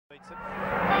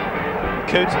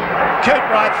Coote. Coote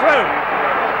right through.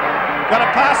 Got a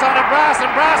pass on to Brass,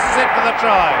 and Brass is in for the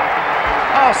try.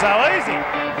 Oh, so easy.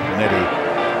 Bonetti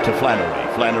to Flannery.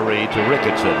 Flannery to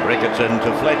Ricketson. Ricketson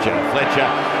to Fletcher.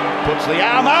 Fletcher puts the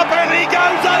arm up and he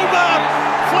goes over.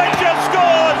 Fletcher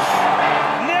scores.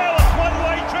 Now it's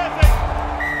one-way traffic.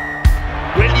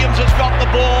 Williams has got the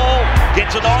ball.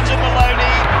 Gets it on to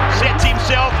Maloney. Sets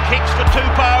himself. Kicks for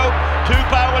Tupou.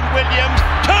 Tupou and Williams.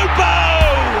 Tupou!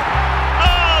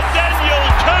 Oh, Daniel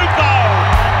Tupou!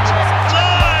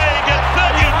 Flying at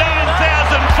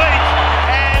 39,000 feet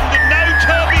and no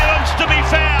turbulence to be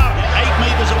found. 8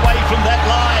 metres away from that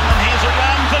line, and here's a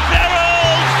run for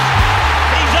Verrills.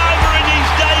 He's over in his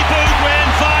debut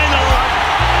grand final.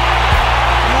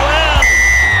 Well,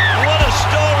 what a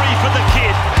story for the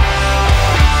kid.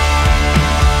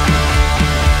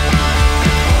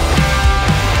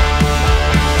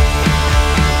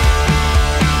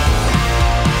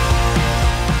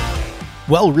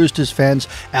 Well, Roosters fans,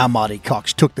 our mighty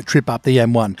Cox took the trip up the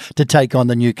M1 to take on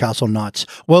the Newcastle Knights.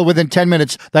 Well, within 10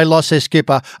 minutes, they lost their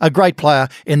skipper, a great player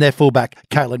in their fullback,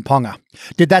 Kalyn Ponga.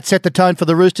 Did that set the tone for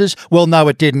the Roosters? Well, no,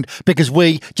 it didn't, because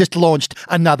we just launched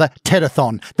another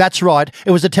Tetathon. That's right,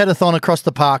 it was a Tetathon across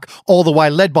the park, all the way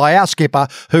led by our skipper,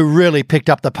 who really picked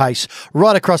up the pace.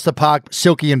 Right across the park,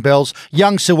 Silky and Bells,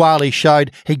 young Suwali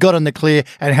showed he got in the clear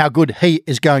and how good he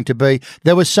is going to be.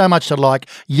 There was so much to like.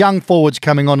 Young forwards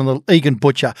coming on the Egan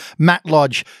Butcher, Matt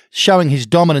Lodge showing his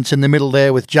dominance in the middle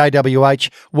there with JWH.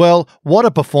 Well, what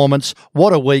a performance,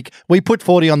 what a week. We put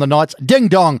 40 on the Knights. Ding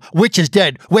dong, Witch is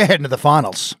dead. We're heading to the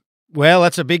finals. Well,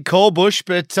 that's a big call, Bush,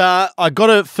 but I got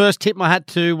to first tip my hat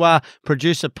to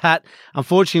producer Pat.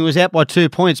 Unfortunately, he was out by 2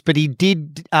 points, but he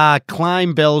did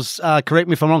claim, Bells, correct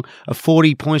me if I'm wrong, a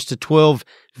 40 points to 12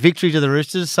 victory to the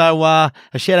Roosters. So a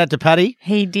shout out to Paddy.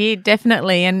 He did,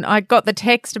 definitely. And I got the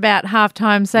text about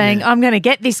halftime saying, I'm going to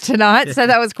get this tonight. So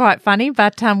that was quite funny,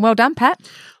 but well done, Pat.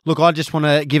 Look, I just want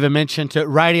to give a mention to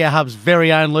Radio Hub's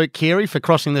very own Luke Keary for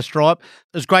crossing the stripe.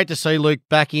 It was great to see Luke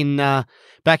back in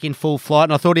full flight,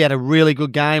 and I thought he had a really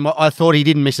good game. I thought he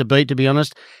didn't miss a beat, to be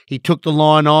honest. He took the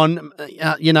line on.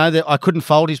 I couldn't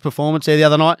fault his performance there the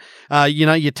other night.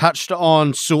 You touched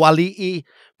on Suwali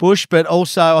Bush, but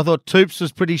also I thought Toops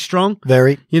was pretty strong.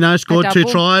 Very. Scored 2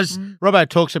 tries. Robbo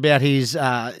talks about his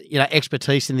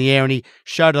expertise in the air, and he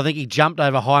showed, I think he jumped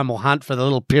over Hymel Hunt for the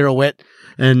little pirouette.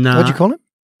 And What'd you call him?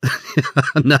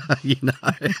 No,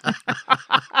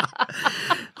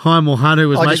 Hymel Hunt, who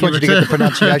was I just want you to get the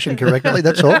pronunciation correctly,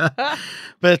 that's all.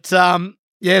 But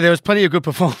there was plenty of good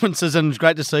performances, and it was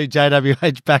great to see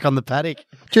JWH back on the paddock.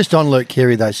 Just on Luke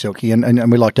Keary though, Silky,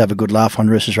 and we like to have a good laugh on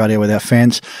Roosters Radio with our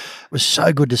fans. It was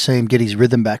so good to see him get his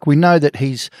rhythm back. We know that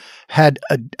he's had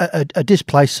a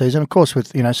displaced season, of course,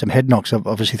 with some head knocks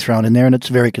obviously thrown in there, and it's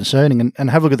very concerning. And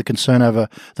have a look at the concern over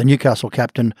the Newcastle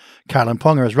captain, Kalyn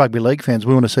Ponga. As rugby league fans,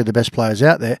 we want to see the best players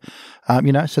out there,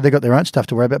 so they've got their own stuff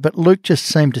to worry about. But Luke just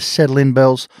seemed to settle in,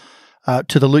 Bells,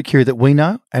 to the Luke Keary that we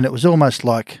know, and it was almost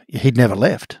like he'd never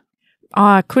left.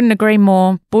 I couldn't agree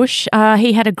more, Bush.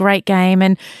 He had a great game,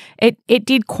 and it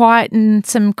did quieten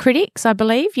some critics, I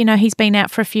believe. He's been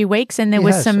out for a few weeks, and there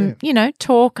was some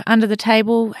talk under the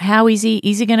table. How is he?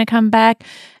 Is he going to come back?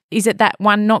 Is it that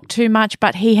one knock too much?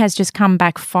 But he has just come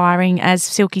back firing. As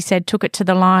Silky said, took it to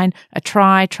the line, a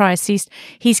try assist.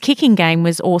 His kicking game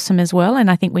was awesome as well,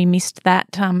 and I think we missed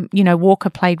that. Walker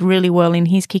played really well in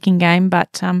his kicking game,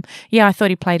 but I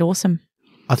thought he played awesome.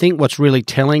 I think what's really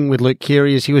telling with Luke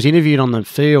Keary is he was interviewed on the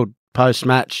field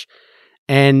post-match,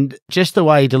 and just the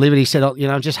way he delivered, he said,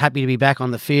 I'm just happy to be back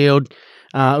on the field.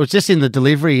 It was just in the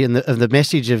delivery and of the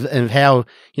message of how,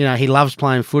 he loves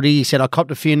playing footy. He said, I copped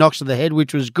a few knocks to the head,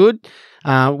 which was good,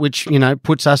 which,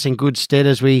 puts us in good stead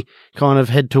as we kind of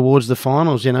head towards the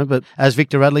finals, But as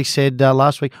Victor Radley said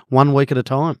last week, 1 week at a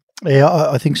time. Yeah,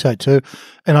 I think so too.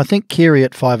 And I think Keary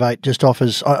at 5'8" just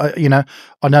offers, I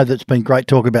know that's been great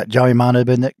talk about Joey Manu,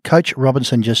 but that Coach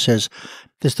Robinson just says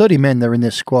there's 30 men that are in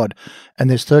this squad and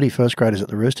there's 30 first graders at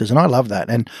the Roosters. And I love that.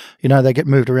 And, they get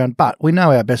moved around. But we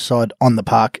know our best side on the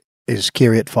park is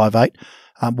Keary at 5'8",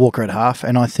 Walker at half.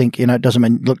 And I think, it doesn't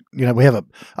mean, look, we have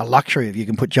a luxury if you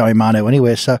can put Joey Manu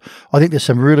anywhere. So I think there's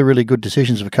some really, really good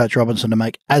decisions for Coach Robinson to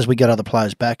make as we get other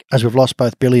players back, as we've lost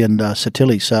both Billy and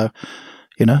Satili. So,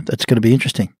 that's going to be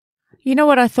interesting. You know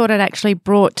what I thought it actually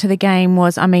brought to the game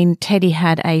was, Teddy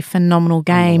had a phenomenal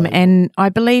game, and I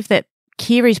believe that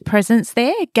Keary's presence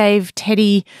there gave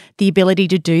Teddy the ability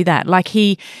to do that. Like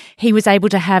he was able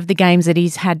to have the games that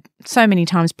he's had so many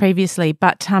times previously,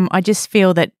 but I just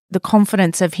feel that the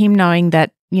confidence of him knowing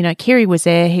that, Keary was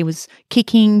there, he was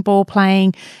kicking, ball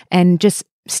playing, and just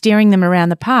steering them around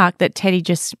the park, that Teddy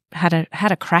just had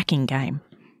a cracking game.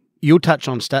 you'll touch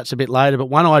on stats a bit later, but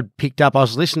one I picked up, I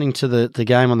was listening to the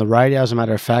game on the radio, as a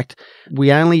matter of fact.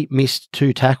 We only missed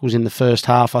 2 tackles in the first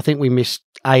half. I think we missed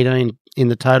 18 in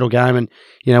the total game. And,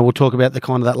 we'll talk about the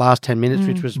kind of that last 10 minutes,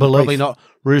 which was probably not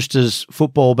Roosters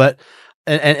football, but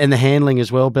and the handling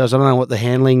as well, Bells. I don't know what the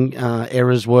handling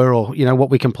errors were or, what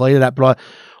we completed at, but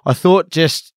I thought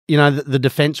just, the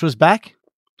defence was back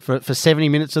for 70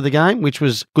 minutes of the game, which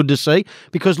was good to see.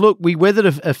 Because, look, we weathered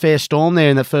a fair storm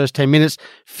there in the first 10 minutes.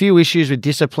 Few issues with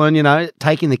discipline,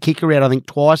 taking the kicker out, I think,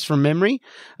 twice from memory.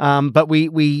 But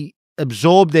we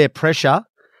absorbed their pressure.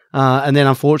 And then,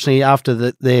 unfortunately,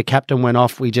 after their captain went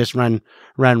off, we just ran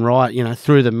right,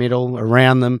 through the middle,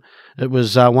 around them. It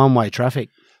was one-way traffic.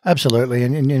 Absolutely,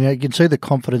 and you can see the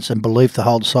confidence and belief the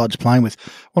whole side's playing with.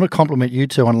 I want to compliment you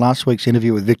two on last week's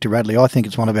interview with Victor Radley. I think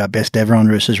it's one of our best ever on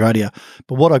Roosters Radio.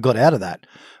 But what I got out of that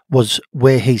was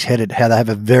where he's headed, how they have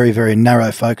a very, very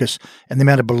narrow focus and the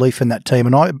amount of belief in that team.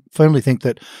 And I firmly think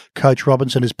that Coach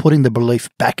Robinson is putting the belief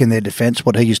back in their defence,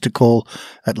 what he used to call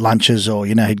at lunches or,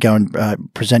 he'd go and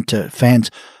present to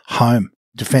fans, home.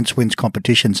 Defence wins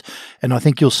competitions. And I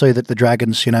think you'll see that the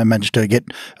Dragons, managed to get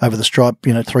over the stripe,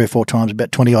 3 or 4 times,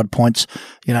 about 20-odd points.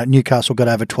 Newcastle got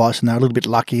over twice and they're a little bit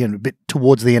lucky and a bit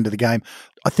towards the end of the game.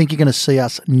 I think you're going to see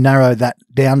us narrow that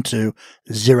down to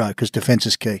 0 because defence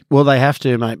is key. Well, they have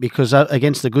to, mate, because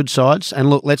against the good sides, and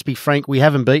look, let's be frank, we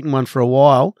haven't beaten one for a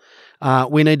while.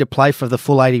 We need to play for the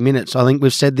full 80 minutes. I think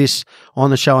we've said this on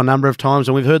the show a number of times,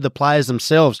 and we've heard the players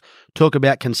themselves talk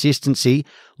about consistency.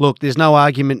 Look, there's no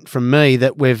argument from me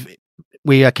that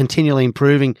we are continually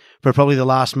improving for probably the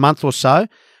last month or so,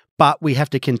 but we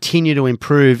have to continue to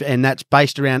improve, and that's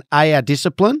based around A, our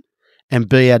discipline, and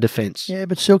B, our defence. Yeah,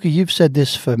 but Silky, you've said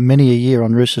this for many a year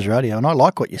on Roosters Radio, and I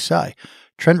like what you say.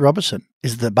 Trent Robertson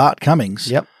is the Bart Cummings.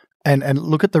 Yep. And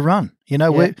look at the run.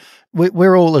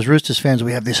 We're all, as Roosters fans,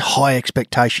 we have this high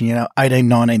expectation,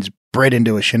 18-19's bred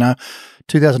into us,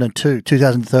 2002,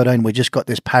 2013, we just got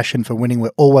this passion for winning.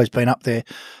 We've always been up there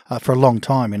for a long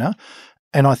time,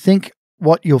 And I think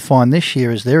what you'll find this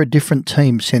year is they're a different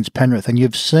team since Penrith. And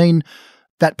you've seen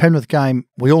that Penrith game,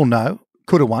 we all know,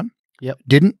 could have won. Yep.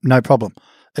 Didn't, no problem.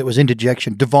 It was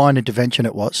interjection, divine intervention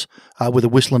it was, with a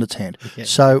whistle in its hand. Okay.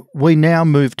 So we now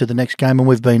move to the next game and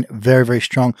we've been very, very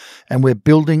strong and we're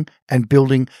building and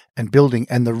building and building.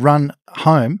 And the run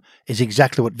home is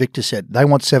exactly what Victor said. They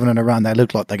want 7 in a run. They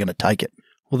look like they're going to take it.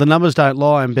 Well, the numbers don't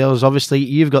lie, and Bells, obviously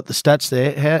you've got the stats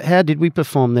there. How did we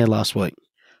perform there last week?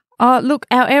 Look,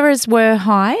 our errors were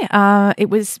high. It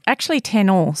was actually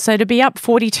 10-all. So to be up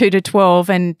 42-12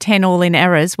 and 10-all in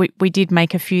errors, we did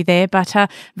make a few there. But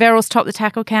Verrills topped the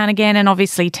tackle count again, and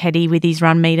obviously Teddy with his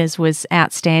run meters was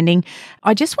outstanding.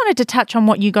 I just wanted to touch on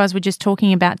what you guys were just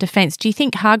talking about defence. Do you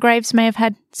think Hargraves may have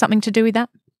had something to do with that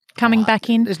coming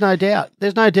back in? There's no doubt.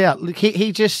 Look,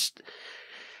 he just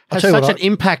has such an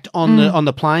impact on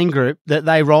the playing group that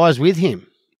they rise with him.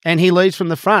 And he leads from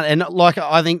the front. And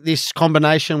I think this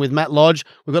combination with Matt Lodge,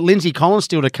 we've got Lindsay Collins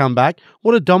still to come back.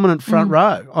 What a dominant front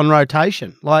row on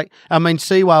rotation.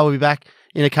 Seaway will be back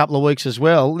in a couple of weeks as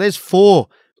well. There's 4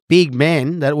 big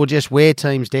men that will just wear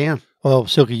teams down. Well,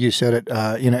 Silky, you said it,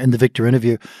 in the Victor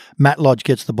interview. Matt Lodge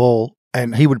gets the ball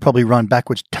and he would probably run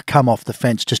backwards to come off the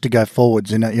fence just to go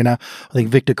forwards. I think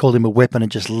Victor called him a weapon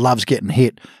and just loves getting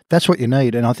hit. That's what you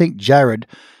need. And I think Jared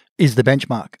is the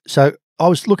benchmark. So I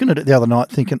was looking at it the other night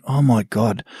thinking, oh my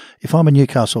God, if I'm a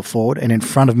Newcastle forward and in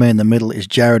front of me in the middle is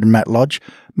Jared and Matt Lodge,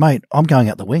 mate, I'm going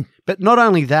out the wing. But not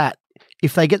only that,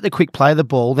 if they get the quick play of the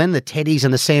ball, then the Teddies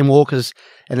and the Sam Walkers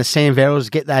and the Sam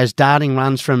Verrills get those darting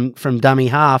runs from dummy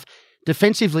half.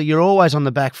 Defensively, you're always on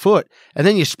the back foot. And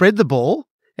then you spread the ball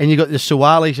and you've got your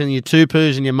Suwalis and your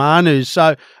Tupus and your Manus.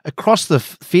 So across the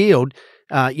field,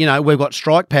 we've got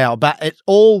strike power, but it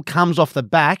all comes off the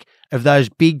back of those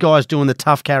big guys doing the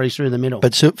tough carries through the middle.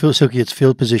 But Silky, it's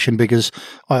field position because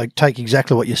I take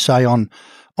exactly what you say on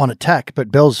attack. But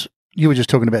Bells, you were just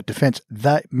talking about defence.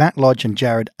 Matt Lodge and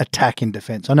Jared attack in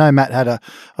defence. I know Matt had a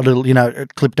little,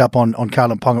 clipped up on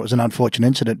Kalyn Ponga. It was an unfortunate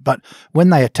incident. But when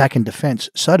they attack in defence,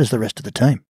 so does the rest of the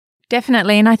team.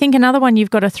 Definitely. And I think another one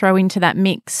you've got to throw into that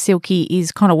mix, Silky,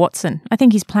 is Connor Watson. I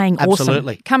think he's playing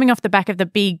Absolutely. Awesome. Coming off the back of the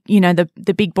big,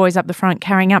 the big boys up the front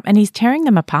carrying up, and he's tearing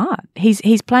them apart. He's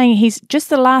just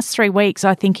the last 3 weeks,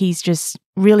 I think he's just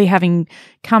really having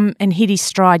come and hit his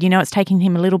stride. It's taking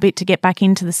him a little bit to get back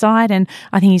into the side, and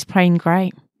I think he's playing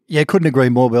great. Yeah, couldn't agree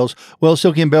more, Bells. Well,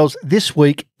 Silky and Bells, this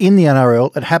week in the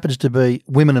NRL, it happens to be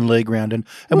Women in League round, and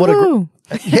what a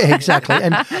yeah, exactly,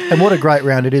 and what a great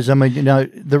round it is. I mean,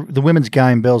 the women's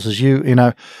game, Bells, as you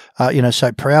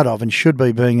so proud of, and should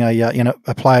be being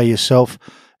a player yourself.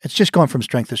 it's just gone from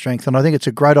strength to strength. And I think it's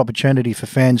a great opportunity for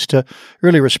fans to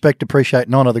really respect, appreciate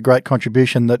and honour the great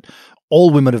contribution that all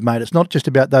women have made. It's not just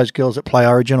about those girls that play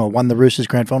Origin or won the Roosters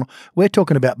grand final. We're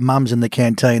talking about mums in the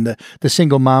canteen, the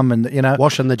single mum and,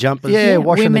 washing the jumpers. Yeah,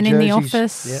 washing women the jerseys. in the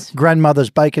office. Grandmothers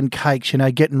baking cakes,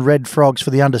 getting red frogs for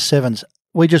the under sevens.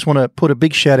 We just want to put a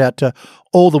big shout out to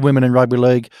all the women in rugby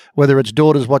league, whether it's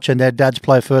daughters watching their dads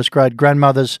play first grade,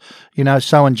 grandmothers,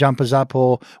 sewing jumpers up,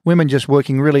 or women just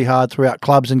working really hard throughout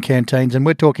clubs and canteens. And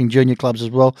we're talking junior clubs as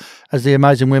well as the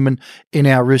amazing women in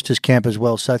our Roosters camp as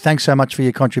well. So thanks so much for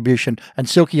your contribution. And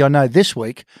Silky, I know this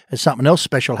week there's something else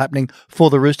special happening for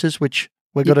the Roosters, which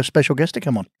we've got a special guest to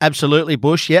come on. Absolutely,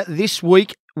 Bush. Yeah, this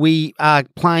week we are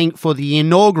playing for the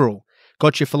inaugural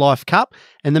Gotcha for Life Cup,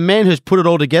 and the man who's put it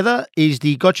all together is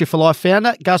the Gotcha for Life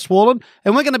founder, Gus Worland,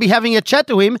 and we're going to be having a chat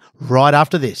to him right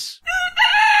after this.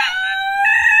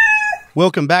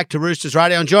 Welcome back to Roosters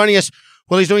Radio, and joining us,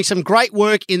 well, he's doing some great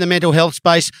work in the mental health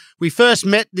space. We first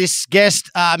met this guest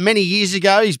many years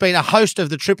ago. He's been a host of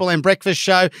the Triple M Breakfast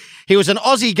Show. He was an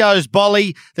Aussie Goes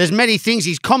Bolly. There's many things.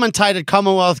 He's commentated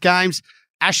Commonwealth Games,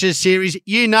 Ashes series,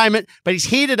 you name it, but he's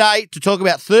here today to talk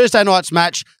about Thursday night's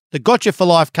match, the Gotcha for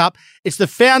Life Cup. It's the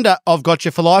founder of Gotcha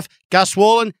for Life, Gus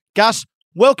Worland. Gus,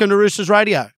 welcome to Roosters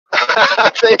Radio.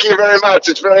 Thank you very much.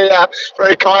 It's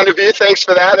very kind of you. Thanks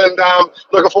for that, and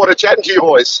looking forward to chatting to you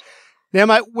boys. Now,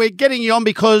 mate, we're getting you on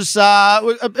because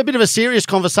a bit of a serious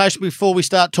conversation before we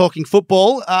start talking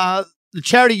football. The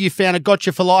charity you founded,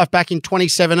 Gotcha for Life, back in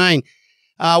 2017.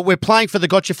 We're playing for the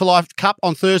Gotcha for Life Cup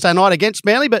on Thursday night against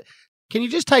Manly, but can you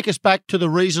just take us back to the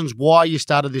reasons why you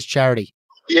started this charity?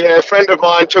 Yeah, a friend of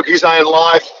mine took his own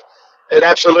life. It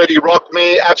absolutely rocked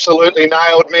me, absolutely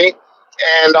nailed me.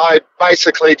 And I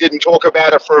basically didn't talk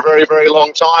about it for a very, very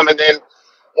long time. And then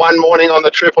one morning on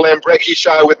the Triple M Brekkie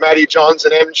show with Matty Johns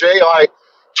and MG, I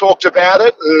talked about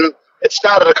it. And it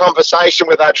started a conversation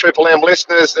with our Triple M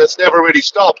listeners that's never really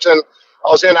stopped. And I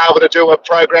was then able to do a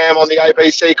program on the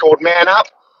ABC called Man Up.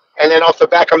 And then off the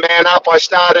back of Man Up, I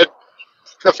started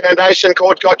the foundation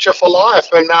called Gotcha for Life.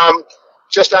 And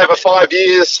just over 5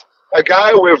 years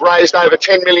ago, we've raised over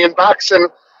 $10 million, and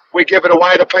we give it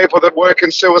away to people that work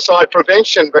in suicide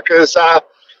prevention because, the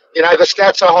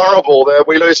stats are horrible.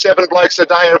 We lose 7 blokes a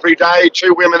day every day,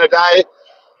 2 women a day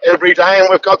every day, and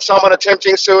we've got someone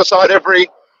attempting suicide every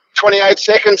 28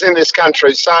 seconds in this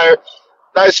country. So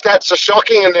those stats are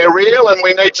shocking and they're real, and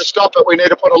we need to stop it. We need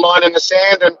to put a line in the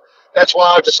sand, and that's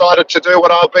why I've decided to do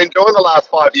what I've been doing the last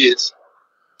 5 years.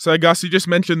 So, Gus, you just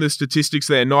mentioned the statistics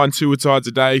there, 9 suicides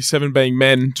a day, 7 being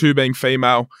men, 2 being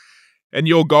female. And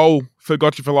your goal for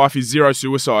Gotcha for Life is 0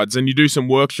 suicides, and you do some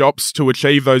workshops to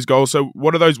achieve those goals. So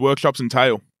what do those workshops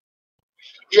entail?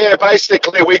 Yeah,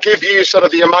 basically we give you sort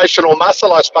of the emotional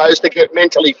muscle, I suppose, to get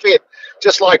mentally fit.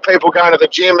 Just like people going to the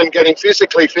gym and getting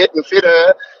physically fit and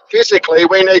fitter physically,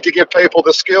 we need to give people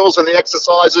the skills and the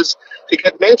exercises to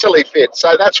get mentally fit.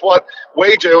 So that's what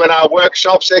we do in our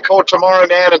workshops. They're called Tomorrow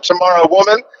Man and Tomorrow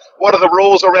Woman. What are the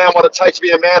rules around what it takes to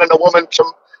be a man and a woman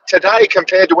today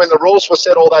compared to when the rules were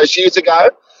set all those years ago?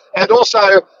 And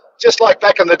also, just like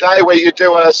back in the day where you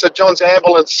do a St John's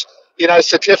Ambulance,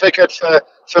 certificate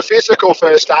for physical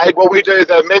first aid, well, we do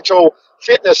the mental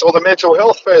fitness or the mental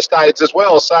health first aids as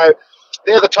well. So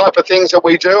they're the type of things that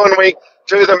we do, and we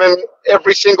do them in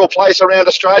every single place around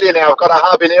Australia now. I've got a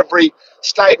hub in every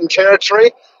state and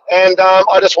territory, and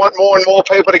I just want more and more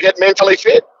people to get mentally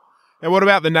fit. And what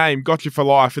about the name, Gotcha for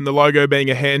Life, and the logo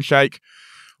being a handshake?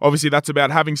 Obviously, that's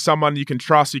about having someone you can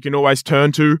trust, you can always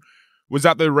turn to. Was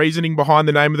that the reasoning behind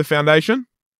the name of the foundation?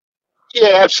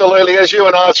 Yeah, absolutely. As you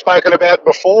and I have spoken about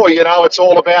before, it's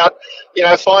all about,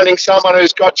 finding someone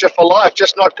who's got you for life,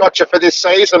 just not got you for this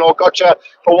season or got you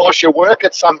for whilst you work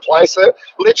at some place.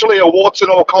 Literally a warts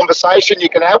and all conversation you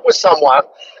can have with someone,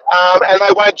 and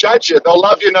they won't judge you. They'll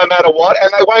love you no matter what, and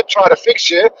they won't try to fix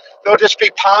you. They'll just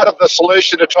be part of the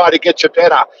solution to try to get you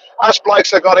better. Us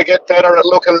blokes have got to get better at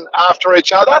looking after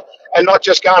each other and not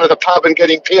just going to the pub and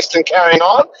getting pissed and carrying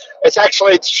on. It's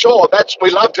actually, we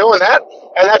love doing that,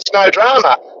 and that's no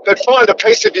drama. But find a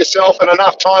piece of yourself and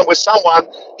enough time with someone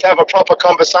to have a proper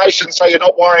conversation so you're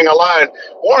not worrying alone.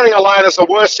 Worrying alone is the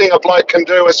worst thing a bloke can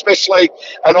do, especially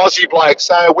an Aussie bloke.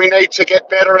 So we need to get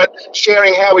better at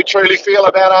sharing how we truly feel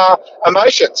about our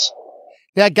emotions.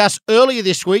 Now, Gus, earlier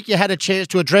this week you had a chance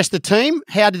to address the team.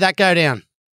 How did that go down?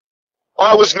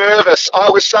 I was nervous.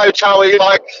 I was so toey.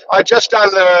 I'd just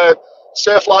done the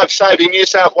Surf Life Saving New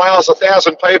South Wales,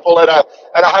 1,000 people at a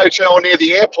hotel near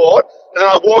the airport. And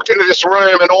I walked into this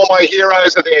room and all my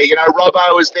heroes are there.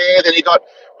 Robbo was there. Then you got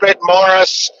Brett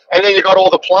Morris. And then you got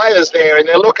all the players there. And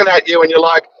they're looking at you and you're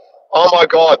like, oh my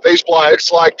God, these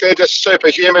blokes, like, they're just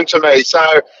superhuman to me.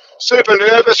 So super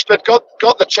nervous, but got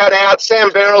the chat out. Sam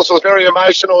Verrills was very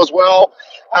emotional as well.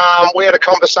 We had a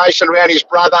conversation around his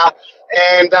brother,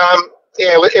 and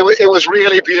it was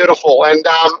really beautiful. And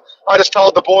I just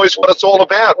told the boys what it's all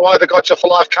about, why the Gotcha for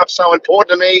Life Cup's so important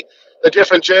to me, the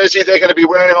different jersey they're going to be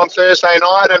wearing on Thursday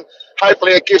night, and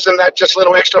hopefully it gives them that just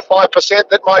little extra 5%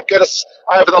 that might get us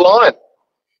over the line.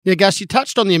 Yeah, Gus, you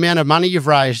touched on the amount of money you've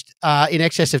raised in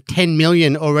excess of $10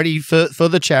 million already for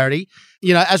the charity.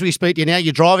 You know, as we speak to you now,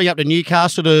 you're driving up to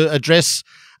Newcastle to address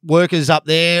workers up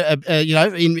there,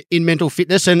 in mental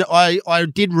fitness. And I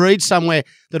did read somewhere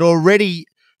that already,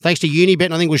 thanks to Unibet,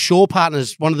 and I think it was Shaw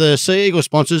Partners, one of the Sea Eagle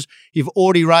sponsors, you've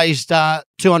already raised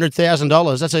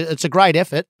 $200,000. It's a great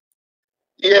effort.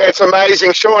 Yeah, it's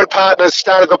amazing. Shaw and Partners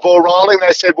started the ball rolling.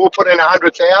 They said, we'll put in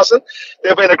 100,000.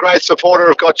 They've been a great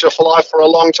supporter of Gotcha for Life for a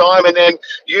long time. And then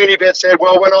Unibet said,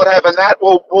 well, we're not having that.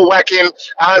 We'll whack in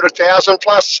 100,000.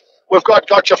 Plus, we've got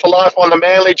Gotcha for Life on the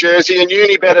Manly jersey, and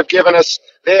Unibet have given us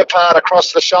their part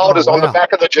across the shoulders on the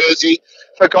back of the jersey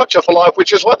for Gotcha for Life,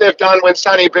 which is what they've done when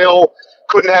Sonny Bill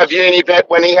couldn't have Unibet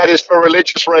when he had his for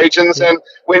religious regions, and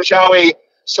when Joey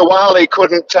Sawali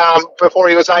couldn't, before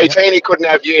he was 18, he couldn't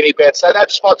have Unibet. So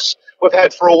that's what we've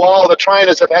had for a while. The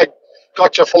trainers have had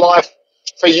Gotcha for Life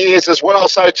for years as well.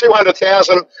 So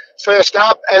 200,000 first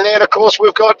up, and then of course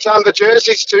we've got the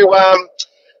jerseys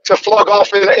to flog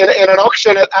off in an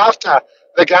auction after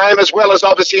the game, as well as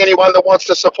obviously anyone that wants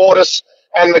to support us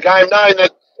and the game, knowing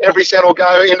that every cent will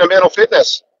go into mental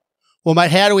fitness. Well,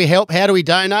 mate, how do we help? How do we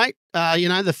donate?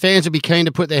 The fans would be keen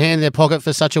to put their hand in their pocket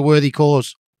for such a worthy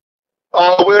cause.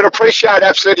 Oh, we would appreciate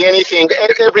absolutely anything.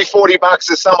 Every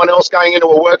 $40 is someone else going into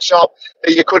a workshop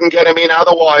that you couldn't get them in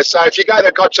otherwise. So if you go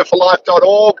to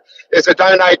gotchaforlife.org, there's a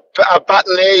donate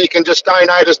button there. You can just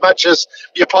donate as much as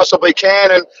you possibly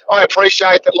can. And I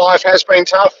appreciate that life has been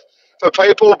tough for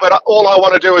people, but all I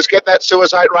want to do is get that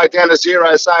suicide rate down to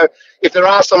zero. So if there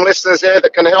are some listeners there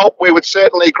that can help, we would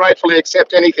certainly gratefully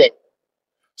accept anything.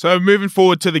 So moving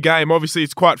forward to the game, obviously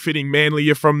it's quite fitting. Manly,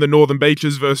 you're from the Northern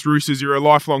Beaches versus Roosters. You're a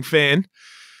lifelong fan.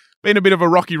 Been a bit of a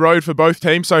rocky road for both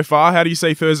teams so far. How do you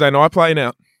see Thursday night playing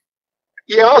out?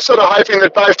 Yeah, I was sort of hoping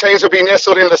that both teams would be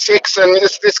nestled in the six, and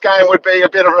this game would be a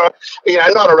bit of a,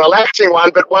 not a relaxing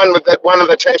one, but one that one of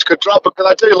the teams could drop, because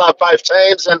I do love both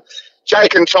teams. And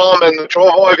Jake and Tom and the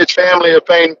Trbojevic family have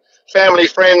been family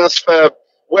friends for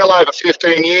well over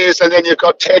 15 years. And then you've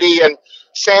got Teddy and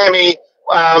Sammy,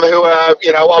 who are,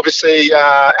 obviously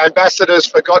ambassadors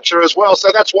for Gotcha as well. So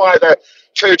that's why the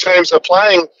two teams are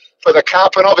playing for the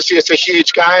Cup. And obviously it's a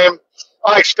huge game.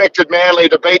 I expected Manly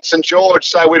to beat St George,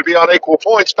 so we'd be on equal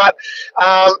points. But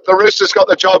the Roosters got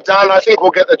the job done. I think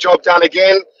we'll get the job done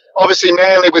again. Obviously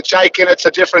Manly with Jake in it's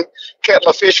a different kettle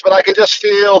of fish, but I can just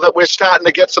feel that we're starting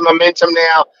to get some momentum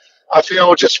now. I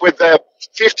feel just with the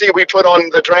 50 we put on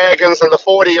the Dragons and the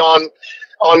 40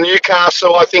 on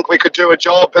Newcastle, I think we could do a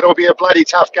job, but it'll be a bloody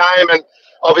tough game. And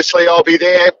obviously I'll be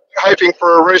there hoping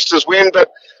for a Roosters win,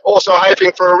 but also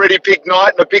hoping for a really big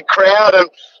night and a big crowd and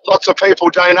lots of people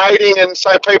donating, and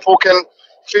so people can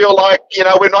feel like,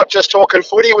 we're not just talking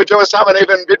footy, we're doing something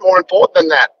even a bit more important than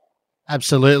that.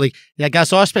 Absolutely. Yeah,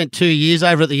 Gus, I spent 2 years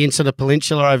over at the Insular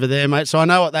Peninsula over there, mate, so I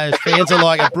know what those fans are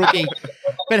like at Brookie.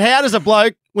 But how does a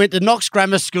bloke went to Knox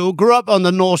Grammar School, grew up on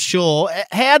the North Shore,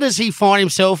 how does he find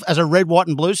himself as a red, white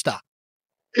and blue star?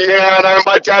 Yeah, I know.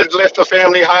 My dad left the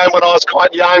family home when I was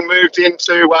quite young, moved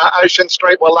into Ocean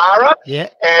Street, Wallara. Yeah.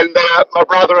 And my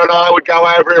brother and I would go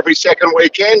over every second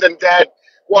weekend, and Dad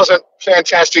wasn't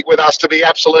fantastic with us, to be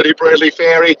absolutely brutally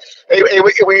fair. He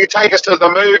would take us to the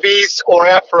movies or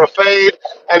out for a feed,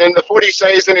 and in the footy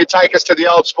season he'd take us to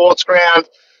the old sports ground.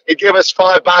 He'd give us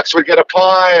 $5, we'd get a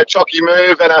pie, a chocky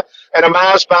move and a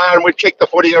Mars bar, and we'd kick the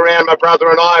footy around, my brother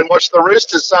and I, and watch the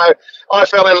Roosters. So I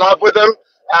fell in love with them.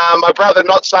 My brother,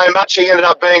 not so much. He ended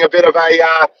up being a bit of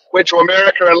went to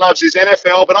America and loves his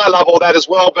NFL, but I love all that as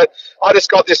well. But I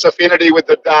just got this affinity with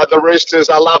the Roosters.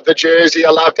 I love the jersey. I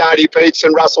loved Artie Beats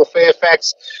and Russell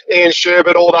Fairfax, Ian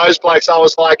Sherbert, all those blokes. I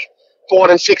was born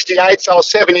in 68, so I was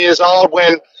 7 years old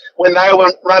when they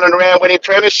were running around winning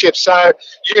premierships. So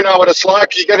you know what it's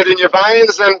like. You get it in your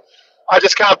veins, and I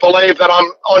just can't believe that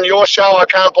I'm on your show. I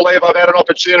can't believe I've had an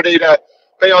opportunity to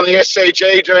be on the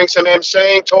SCG doing some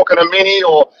MCing, talking to Minnie,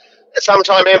 or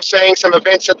sometime MCing some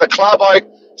events at the club. I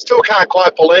still can't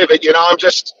quite believe it. I'm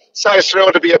just so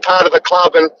thrilled to be a part of the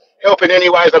club and help in any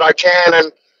way that I can.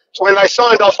 And so when they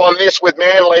signed off on this with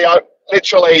Manly, I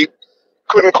literally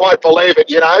couldn't quite believe it,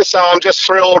 So I'm just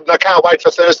thrilled, and I can't wait for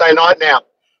Thursday night now.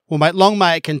 Well, mate, long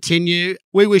may it continue.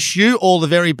 We wish you all the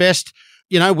very best,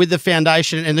 with the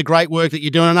foundation and the great work that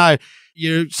you're doing. I know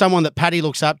You're someone that Paddy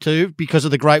looks up to because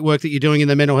of the great work that you're doing in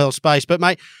the mental health space. But,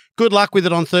 mate, good luck with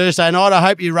it on Thursday night. I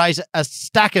hope you raise a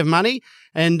stack of money,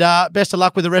 and best of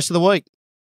luck with the rest of the week.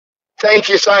 Thank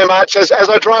you so much. As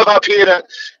I drive up here to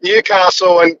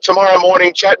Newcastle and tomorrow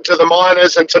morning chatting to the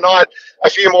miners and tonight a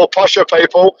few more posher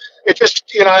people, it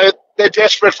just, they're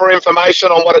desperate for information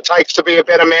on what it takes to be a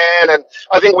better man. And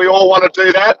I think we all want to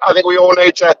do that. I think we all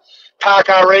need to park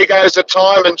our egos at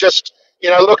time and just,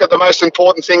 look at the most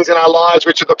important things in our lives,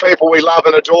 which are the people we love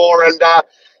and adore. And,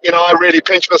 I really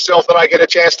pinch myself that I get a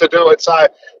chance to do it. So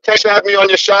thanks for having me on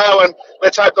your show, and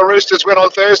let's hope the Roosters win on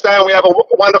Thursday and we have a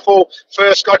wonderful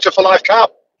first Gotcha for Life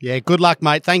Cup. Yeah, good luck,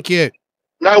 mate. Thank you.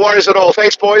 No worries at all.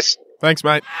 Thanks, boys. Thanks,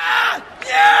 mate.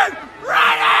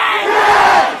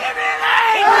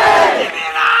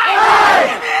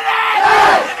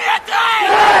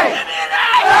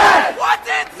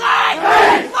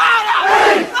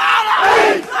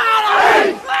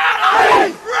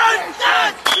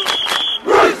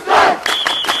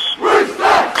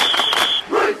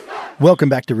 Welcome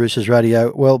back to Roosters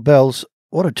Radio. Well, Bells,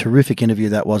 what a terrific interview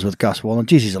that was with Gus Wallen.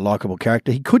 Geez, he's a likeable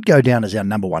character. He could go down as our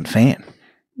number one fan.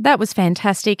 That was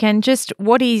fantastic, and just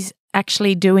what he's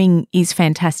actually doing is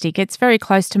fantastic. It's very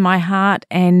close to my heart,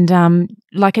 and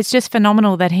it's just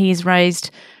phenomenal that he has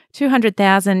raised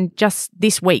 $200,000 just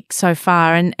this week so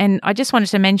far. And I just wanted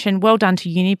to mention, well done to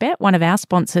Unibet, one of our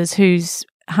sponsors, who's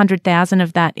 100,000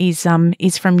 of that is from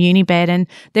Unibet, and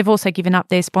they've also given up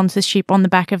their sponsorship on the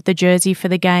back of the jersey for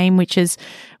the game, which is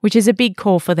a big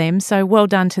call for them. So well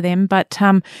done to them. But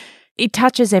it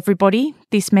touches everybody,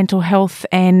 this mental health,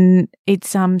 and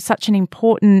it's such an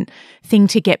important thing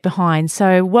to get behind.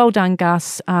 So well done,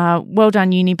 Gus. Well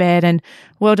done, Unibet, and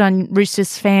well done,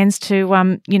 Roosters fans,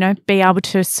 to be able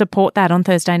to support that on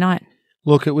Thursday night.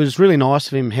 Look, it was really nice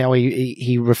of him how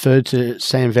he referred to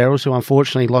Sam Verrills, who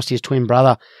unfortunately lost his twin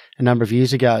brother a number of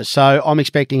years ago. So I'm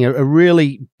expecting a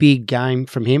really big game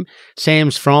from him.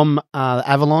 Sam's from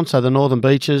Avalon, so the Northern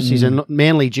Beaches. He's a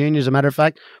Manly junior, as a matter of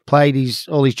fact, played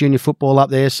all his junior football up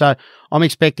there. So I'm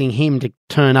expecting him to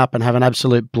turn up and have an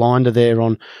absolute blinder there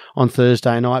on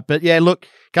Thursday night. But yeah, look,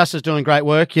 Gus is doing great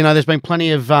work. There's been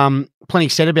plenty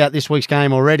said about this week's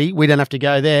game already. We don't have to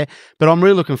go there, but I'm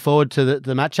really looking forward to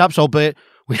the matchups, albeit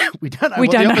we don't know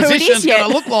what the opposition's going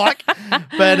to look like.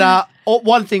 But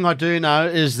one thing I do know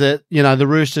is that, the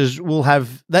Roosters will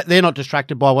have, they're not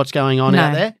distracted by what's going on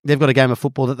out there. They've got a game of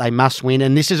football that they must win,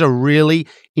 and this is a really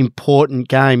important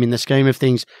game in the scheme of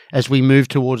things as we move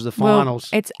towards the finals.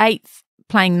 Well, it's 8th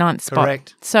playing 9th spot.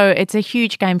 Correct. So it's a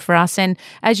huge game for us. And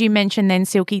as you mentioned then,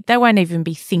 Silky, they won't even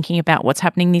be thinking about what's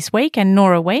happening this week, and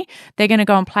nor are we. They're going to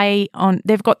go and play on,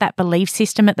 they've got that belief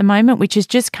system at the moment, which is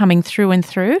just coming through and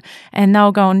through, and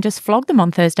they'll go and just flog them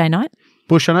on Thursday night.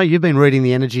 Bush, I know you've been reading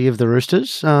the energy of the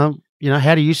Roosters. How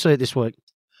do you see it this week?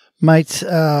 Mate,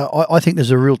 I think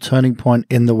there's a real turning point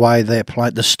in the way they're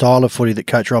playing, the style of footy that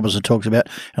Coach Robertson talks about,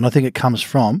 and I think it comes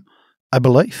from a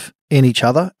belief in each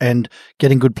other and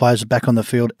getting good players back on the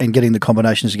field and getting the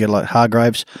combinations together like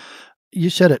Hargraves. You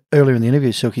said it earlier in the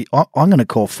interview, Silky. I'm going to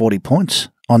call 40 points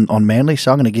on Manly,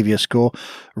 so I'm going to give you a score.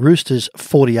 Roosters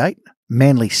 48,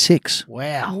 Manly 6.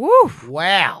 Wow. Woo.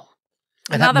 Wow.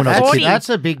 Another 40. That's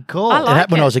a big call. I like it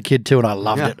happened when it. I was a kid too, and I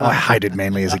loved it. I hated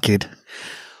Manly as a kid.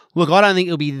 Look, I don't think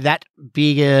it'll be that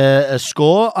big a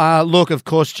score. Look, of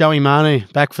course, Joey Manu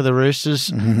back for the Roosters.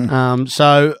 Mm-hmm.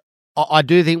 So I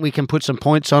do think we can put some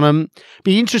points on them.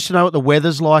 Be interested to know what the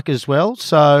weather's like as well.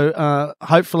 So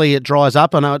hopefully it dries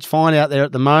up. I know it's fine out there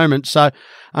at the moment. So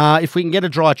if we can get a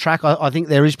dry track, I think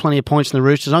there is plenty of points in the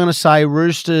Roosters. I'm going to say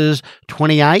Roosters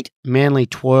 28, Manly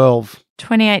 12.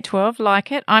 28-12,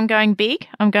 like it. I'm going big.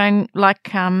 I'm going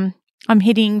I'm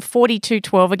hitting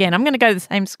 42-12 again. I'm going to go the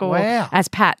same score as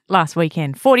Pat last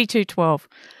weekend, 42-12.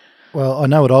 Well, I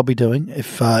know what I'll be doing.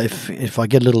 If I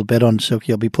get a little bet on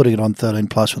Silky, I'll be putting it on 13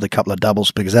 plus with a couple of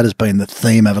doubles, because that has been the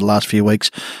theme over the last few weeks.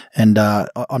 And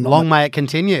I'm long may it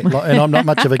continue. And I'm not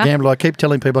much of a gambler. I keep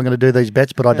telling people I'm going to do these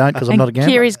bets, but I don't, because I'm not a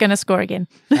gambler. Kiri's going to score again.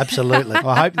 Absolutely.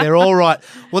 I hope they're all right.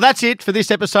 Well, that's it for this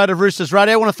episode of Roosters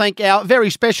Radio. I want to thank our very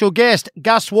special guest,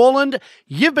 Gus Worland.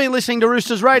 You've been listening to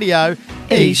Roosters Radio,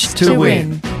 East to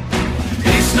win.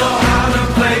 East know how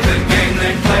to play the game.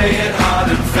 They play it hard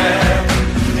and fair.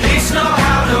 East know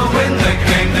how to win the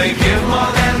game. They give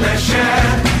more than they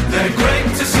share.